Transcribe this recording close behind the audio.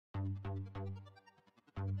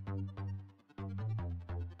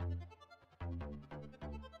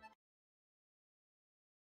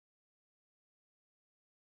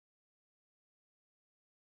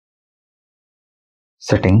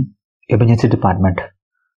Setting: Emergency Department.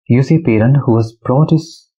 You see a parent who has brought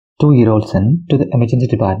his 2-year-old son to the emergency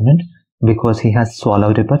department because he has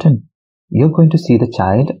swallowed a button. You're going to see the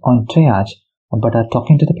child on triage but are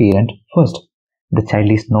talking to the parent first. The child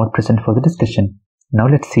is not present for the discussion. Now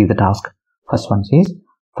let's see the task. First one says,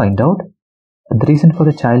 find out the reason for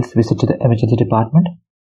the child's visit to the emergency department.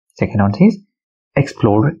 Second one says,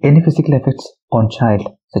 explore any physical effects on child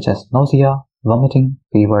such as nausea, vomiting,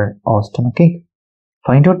 fever or stomachache.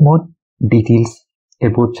 Find out more details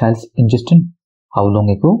about child's ingestion, how long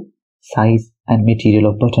ago, size and material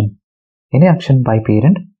of button, any action by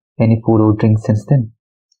parent, any food or drink since then.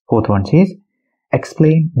 Fourth one says,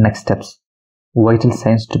 explain next steps, vital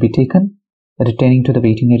signs to be taken, returning to the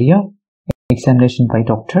waiting area, examination by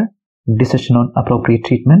doctor, decision on appropriate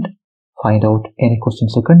treatment, find out any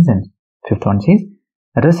questions or concerns. Fifth one says,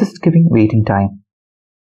 resist giving waiting time,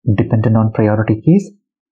 dependent on priority case,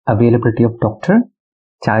 availability of doctor,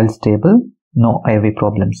 child stable, no airway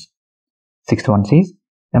problems. Sixth one says,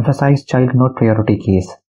 emphasize child not priority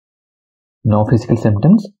case, no physical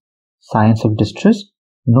symptoms, signs of distress,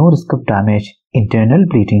 no risk of damage, internal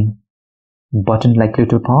bleeding, button likely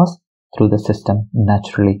to pass through the system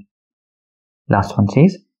naturally. Last one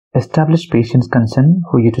says, establish patient's consent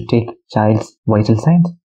for you to take child's vital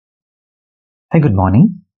signs. Hi, good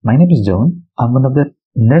morning. My name is John. I'm one of the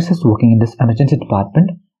nurses working in this emergency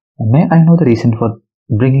department. May I know the reason for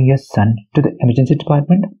bringing your son to the emergency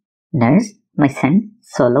department? Nurse, my son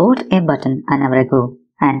swallowed a button an hour ago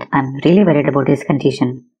and I'm really worried about his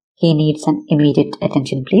condition. He needs an immediate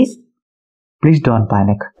attention, please. Please don't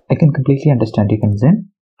panic. I can completely understand your concern.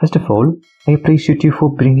 First of all, I appreciate you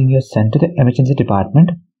for bringing your son to the emergency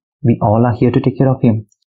department. We all are here to take care of him.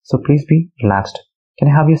 So please be relaxed. Can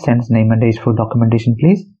I have your son's name and age for documentation,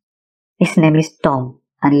 please? His name is Tom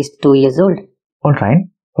and he's 2 years old. Alright,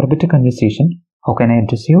 for a better conversation, how can I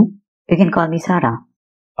address you? You can call me Sarah.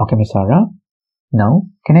 Okay, Miss Sarah. Now,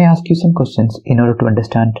 can I ask you some questions in order to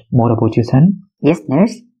understand more about your son? Yes,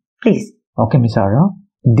 nurse. Please. Okay, Miss Sarah.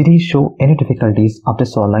 Did he show any difficulties after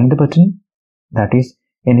swallowing the button? That is,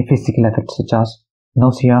 any physical effects such as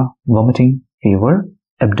nausea, vomiting, fever,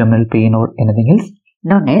 abdominal pain or anything else?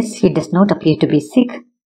 No, nurse. He does not appear to be sick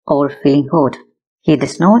or feeling hot. He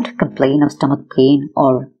does not complain of stomach pain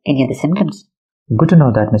or any other symptoms. Good to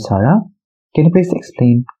know that, Miss Sarah. Can you please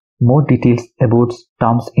explain more details about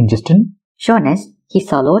Tom's ingestion? Sure, nurse. He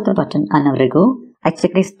swallowed the button an hour ago. I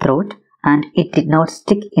checked his throat and it did not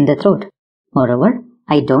stick in the throat. Moreover,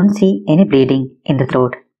 I don't see any bleeding in the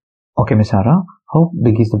throat. Okay, Miss Sarah. How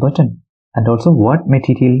big is the button? And also what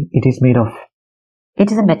material it is made of?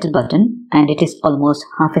 It is a metal button and it is almost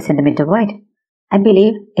half a centimeter wide. I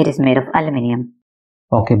believe it is made of aluminium.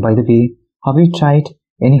 Okay, by the way, have you tried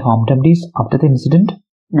any home remedies after the incident?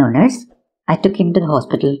 No, nurse. I took him to the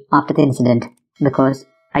hospital after the incident because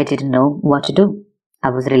I didn't know what to do. I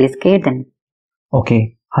was really scared then.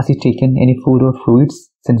 Okay, has he taken any food or fluids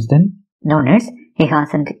since then? No, nurse. He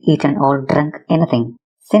hasn't eaten or drunk anything.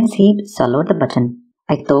 Since he swallowed the button,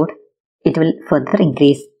 I thought it will further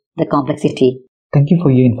increase the complexity. Thank you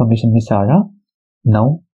for your information, Miss Sarah.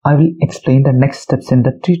 Now, I will explain the next steps in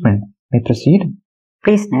the treatment. May I proceed?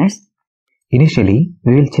 Please, nurse. Initially,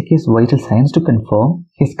 we will check his vital signs to confirm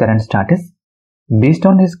his current status. Based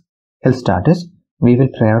on his health status, we will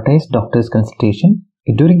prioritize doctor's consultation.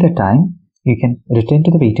 During that time, you can return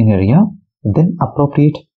to the waiting area. Then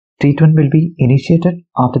appropriate treatment will be initiated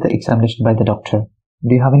after the examination by the doctor.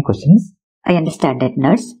 Do you have any questions? I understand that,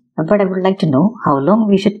 nurse. But I would like to know how long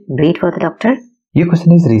we should wait for the doctor. Your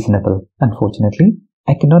question is reasonable. Unfortunately,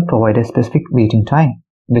 I cannot provide a specific waiting time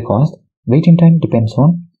because waiting time depends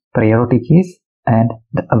on priority case and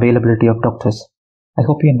the availability of doctors. I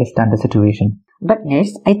hope you understand the situation. But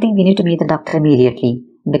nurse, I think we need to meet the doctor immediately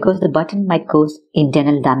because the button might cause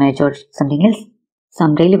internal damage or something else. So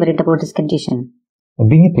I'm really worried about this condition.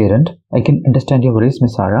 Being a parent, I can understand your worries,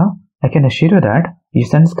 Miss Sarah. I can assure you that your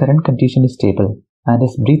son's current condition is stable and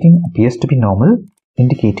his breathing appears to be normal,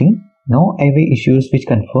 indicating no airway issues, which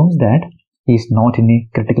confirms that he is not in a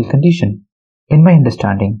critical condition. In my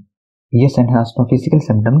understanding, your son has no physical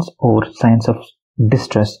symptoms or signs of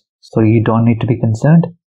distress, so you don't need to be concerned.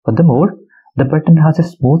 Furthermore, the button has a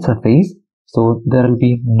smooth surface, so there will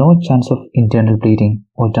be no chance of internal bleeding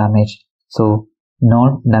or damage. So,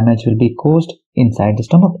 no damage will be caused inside the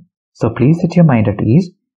stomach. So please set your mind at ease.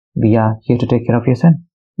 We are here to take care of your son.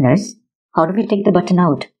 Nurse, how do we take the button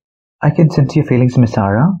out? I can sense your feelings, Miss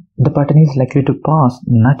Sarah. The button is likely to pass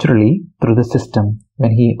naturally through the system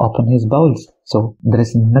when he opens his bowels. So there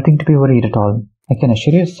is nothing to be worried at all. I can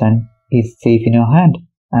assure your son is safe in your hand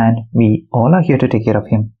and we all are here to take care of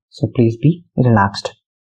him. So please be relaxed.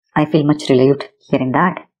 I feel much relieved hearing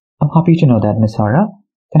that. I'm happy to know that, Miss Sarah.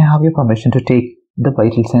 Can I have your permission to take the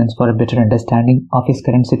vital signs for a better understanding of his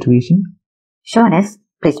current situation? Sure, Ness.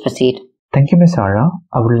 Please proceed. Thank you, Miss Sarah.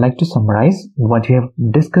 I would like to summarize what we have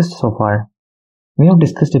discussed so far. We have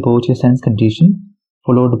discussed about your sense condition,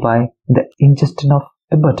 followed by the ingestion of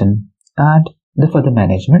a button and the further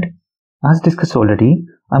management. As discussed already,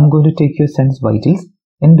 I'm going to take your sense vitals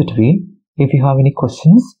in between. If you have any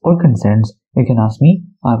questions or concerns, you can ask me.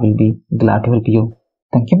 I will be glad to help you.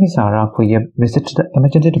 Thank you, Miss Sarah, for your visit to the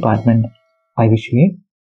emergency department. I wish you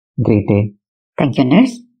a great day. Thank you,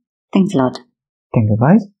 nurse. Thanks a lot. Thank you,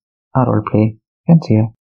 guys. Our role play ends here.